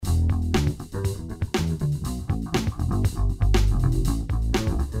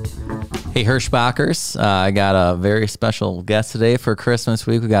Hey, Hirschbachers. I got a very special guest today for Christmas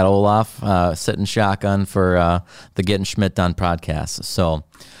week. We got Olaf sitting shotgun for the Getting Schmidt Done podcast. So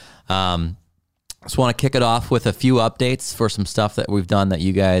just want to kick it off with a few updates for some stuff that we've done that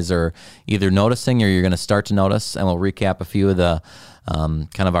you guys are either noticing or you're going to start to notice. And we'll recap a few of the kind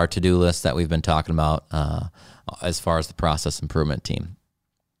of our to-do list that we've been talking about as far as the process improvement team.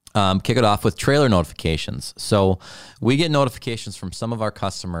 Kick it off with trailer notifications. So we get notifications from some of our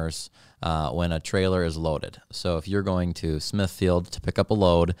customers when a trailer is loaded. So if you're going to Smithfield to pick up a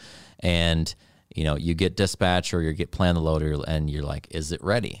load and you get dispatch or you get plan the loader and you're like, is it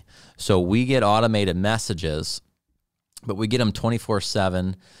ready? So we get automated messages, but we get them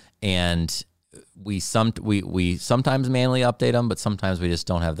 24/7, and we sometimes manually update them, but sometimes we just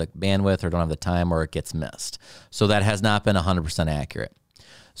don't have the bandwidth or don't have the time, or it gets missed. So that has not been 100% accurate.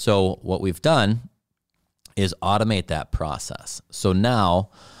 So what we've done is automate that process. So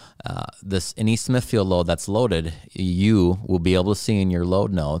now any Smithfield load that's loaded, you will be able to see in your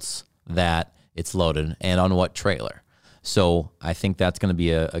load notes that it's loaded and on what trailer. So I think that's going to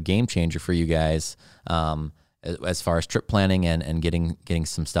be a game changer for you guys as far as trip planning and getting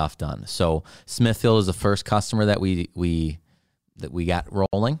some stuff done. So Smithfield is the first customer that we got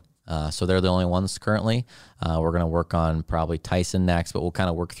rolling. So they're the only ones currently. We're going to work on probably Tyson next, but we'll kind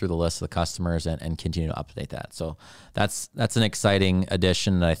of work through the list of the customers and continue to update that. So that's an exciting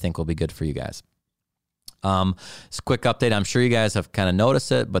addition that I think will be good for you guys. It's a quick update. I'm sure you guys have kind of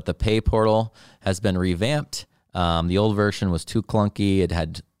noticed it, but the pay portal has been revamped. The old version was too clunky. It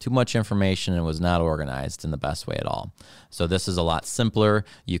had too much information and was not organized in the best way at all. So this is a lot simpler.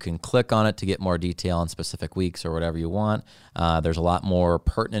 You can click on it to get more detail on specific weeks or whatever you want. There's a lot more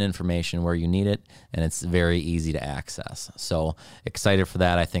pertinent information where you need it, and it's very easy to access. So excited for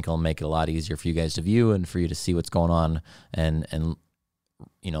that. I think it'll make it a lot easier for you guys to view and for you to see what's going on and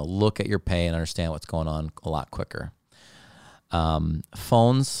look at your pay and understand what's going on a lot quicker.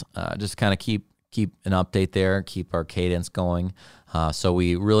 Phones, just kind of keep an update there, keep our cadence going. So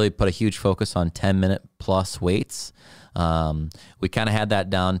we really put a huge focus on 10-minute plus waits. We kind of had that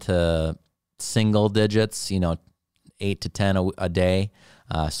down to single digits, 8 to 10 a day.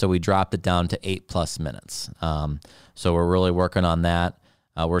 So we dropped it down to 8+ minutes. So we're really working on that.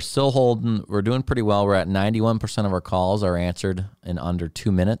 We're doing pretty well. We're at 91% of our calls are answered in under 2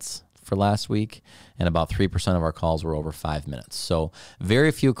 minutes for last week, and about 3% of our calls were over 5 minutes. So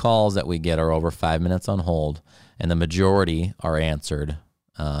very few calls that we get are over 5 minutes on hold, and the majority are answered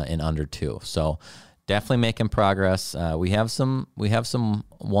in under 2. So definitely making progress. We have some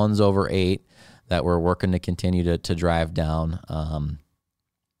ones over 8 that we're working to continue to drive down.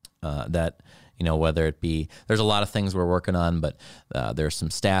 Whether it be, there's a lot of things we're working on, but there's some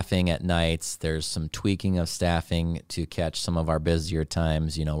staffing at nights. There's some tweaking of staffing to catch some of our busier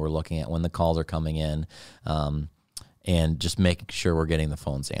times. We're looking at when the calls are coming in, and just making sure we're getting the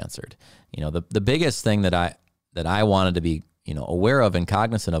phones answered. The biggest thing that I wanted to be, aware of and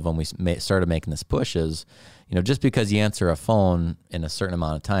cognizant of when we started making this push is, just because you answer a phone in a certain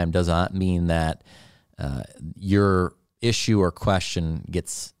amount of time does not mean that your issue or question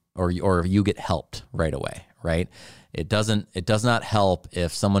gets or you get helped right away, right? It does not help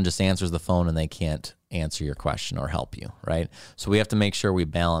if someone just answers the phone and they can't answer your question or help you, right? So we have to make sure we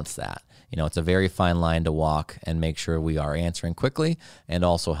balance that. It's a very fine line to walk and make sure we are answering quickly and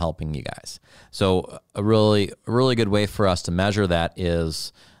also helping you guys. So a really good way for us to measure that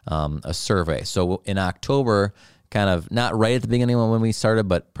is a survey. So in October, kind of not right at the beginning when we started,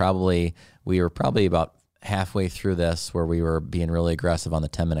 but we were probably about halfway through this where we were being really aggressive on the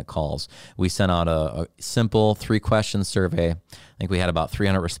 10-minute calls. We sent out a simple 3-question survey. I think we had about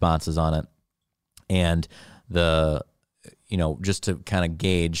 300 responses on it. And just to kind of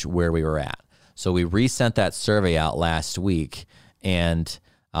gauge where we were at. So we resent that survey out last week, and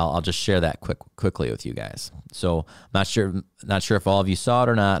I'll just share that quickly with you guys. So not sure if all of you saw it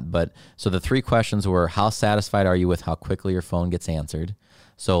or not, but so the 3 questions were: how satisfied are you with how quickly your phone gets answered?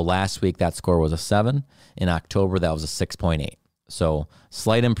 So last week that score was a 7. In October that was a 6.8. So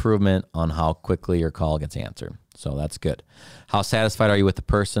slight improvement on how quickly your call gets answered. So that's good. How satisfied are you with the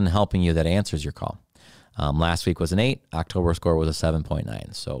person helping you that answers your call? Last week was an 8. October score was a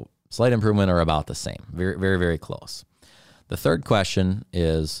 7.9. So slight improvement or about the same. Very, very, very close. The third question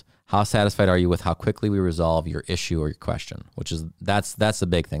is: how satisfied are you with how quickly we resolve your issue or your question? That's the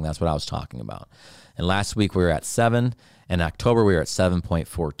big thing. That's what I was talking about. And last week we were at 7. In October we were at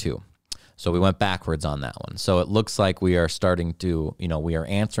 7.42. So we went backwards on that one. So it looks like we are starting to, we are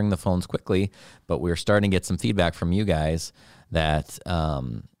answering the phones quickly, but we're starting to get some feedback from you guys that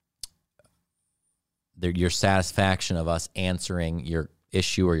your satisfaction of us answering your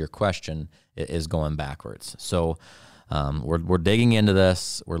issue or your question is going backwards. So we're digging into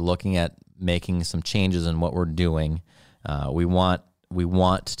this. We're looking at making some changes in what we're doing. We want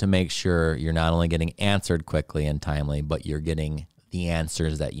to make sure you're not only getting answered quickly and timely, but you're getting the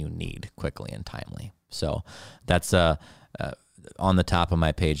answers that you need quickly and timely. So that's on the top of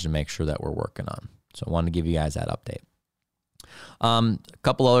my page to make sure that we're working on. So I wanted to give you guys that update. A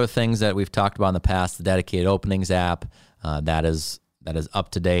couple other things that we've talked about in the past: the Dedicated Openings app, that is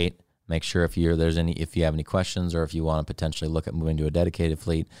up to date. Make sure if you have any questions, or if you want to potentially look at moving to a dedicated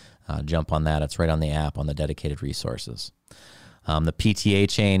fleet, jump on that. It's right on the app on the dedicated resources. The PTA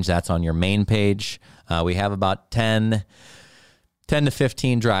change, that's on your main page. We have about 10 to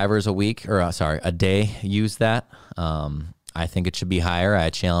 15 drivers a day use that. I think it should be higher. I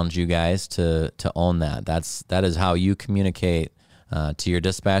challenge you guys to own that. That is how you communicate to your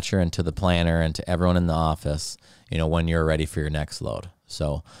dispatcher and to the planner and to everyone in the office, when you're ready for your next load.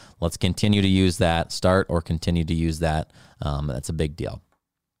 So let's continue to use that, start or continue to use that. That's a big deal.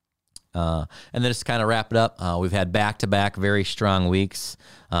 And then just kind of wrap it up. We've had back-to-back very strong weeks,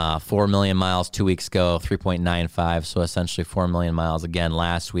 4 million miles 2 weeks ago, 3.95. So essentially 4 million miles again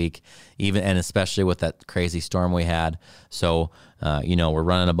last week, and especially with that crazy storm we had. So, we're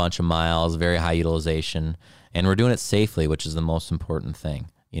running a bunch of miles, very high utilization, and we're doing it safely, which is the most important thing.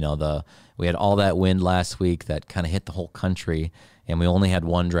 We had all that wind last week that kind of hit the whole country, and we only had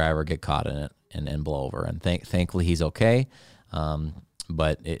one driver get caught in it and blow over. And thankfully he's okay.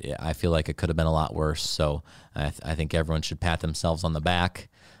 But I feel like it could have been a lot worse. So I think everyone should pat themselves on the back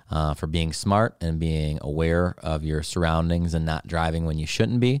for being smart and being aware of your surroundings and not driving when you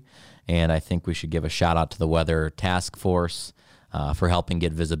shouldn't be. And I think we should give a shout out to the Weather Task Force for helping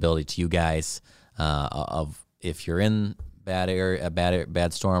get visibility to you guys of if you're in bad area,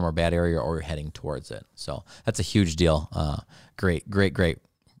 bad storm or bad area, or you're heading towards it. So that's a huge deal. Great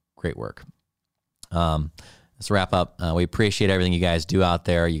work. Let's wrap up. We appreciate everything you guys do out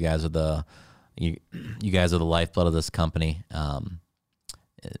there. You guys are the lifeblood of this company.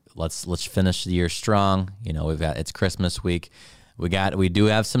 Let's finish the year strong. It's Christmas week. We do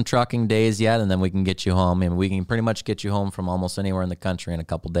have some trucking days yet, and then we can get you home. And we can pretty much get you home from almost anywhere in the country in a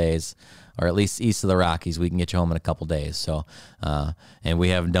couple days, or at least east of the Rockies. We can get you home in a couple days. So, and we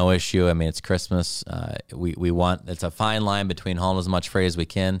have no issue. I mean, it's Christmas. It's a fine line between hauling as much freight as we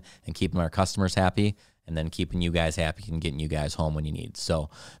can and keeping our customers happy, and then keeping you guys happy and getting you guys home when you need. So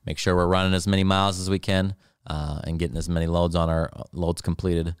make sure we're running as many miles as we can and getting as many loads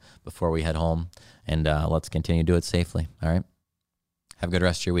completed before we head home. And let's continue to do it safely. All right. Have a good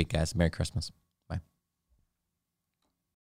rest of your week, guys. Merry Christmas.